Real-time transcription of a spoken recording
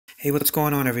Hey, what's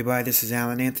going on, everybody? This is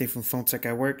Alan Anthony from Phone Tech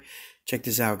at Work. Check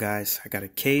this out, guys. I got a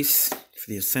case for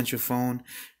the Essential phone.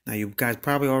 Now, you guys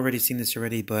probably already seen this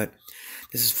already, but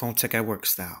this is Phone Tech at Work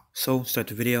style. So, start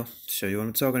the video, show you what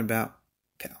I'm talking about.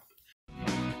 Pal.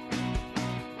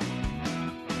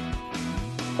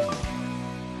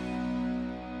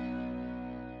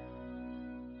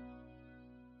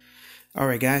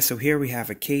 Alright, guys, so here we have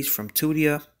a case from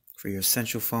Tudia for your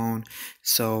Essential phone.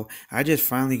 So, I just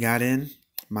finally got in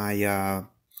my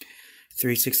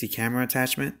 360 camera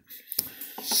attachment.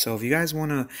 So if you guys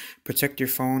want to protect your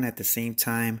phone at the same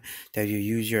time that you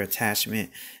use your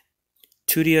attachment,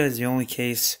 Tudia is the only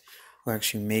case who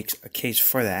actually makes a case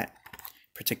for that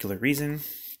particular reason.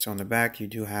 So on the back you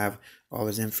do have all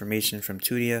this information from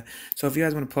Tudia. So if you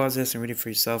guys want to pause this and read it for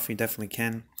yourself, you definitely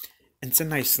can. And it's a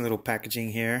nice little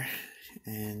packaging here,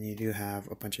 and you do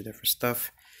have a bunch of different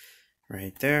stuff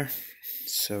right there.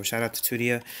 So shout out to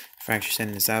Tudia for actually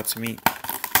sending this out to me.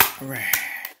 Alright,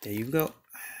 there you go.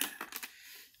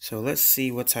 So let's see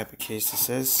what type of case this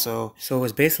is. So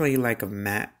it's basically like a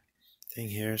matte thing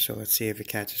here. So let's see if it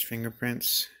catches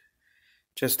fingerprints.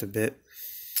 Just a bit.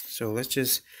 So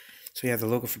you have the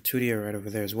logo for Tudia right over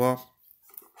there as well.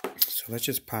 So let's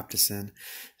just pop this in.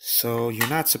 So you're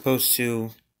not supposed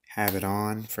to have it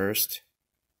on first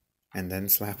and then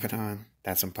slap it on.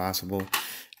 That's impossible.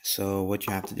 So what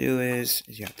you have to do is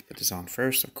you have to put this on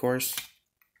first, of course.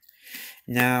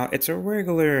 Now it's a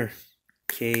regular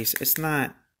case. It's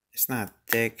not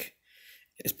thick.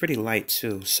 It's pretty light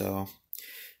too. So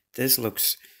this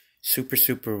looks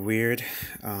super weird.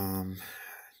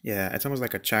 Yeah, it's almost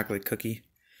like a chocolate cookie,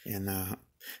 and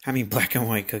black and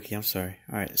white cookie. I'm sorry.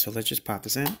 All right, so let's just pop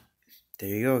this in. There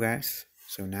you go, guys.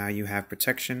 So now you have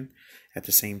protection at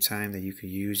the same time that you could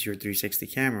use your 360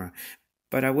 camera.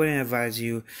 But I wouldn't advise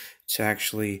you to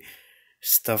actually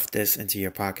stuff this into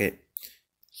your pocket.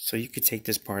 So you could take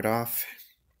this part off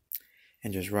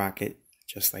and just rock it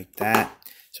just like that.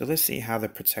 So let's see how the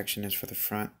protection is for the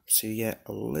front. So you get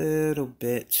a little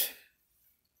bit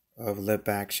of lip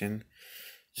action.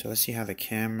 So let's see how the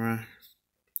camera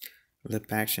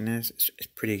lip action is. It's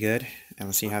pretty good. And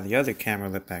let's see how the other camera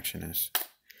lip action is.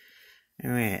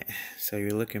 Alright, so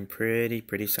you're looking pretty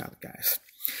solid, guys.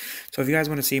 So if you guys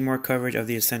want to see more coverage of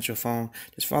the Essential phone,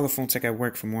 just follow Phone Tech at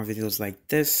Work for more videos like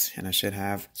this, and I should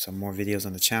have some more videos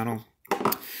on the channel.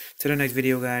 Till the next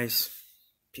video, guys.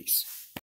 Peace.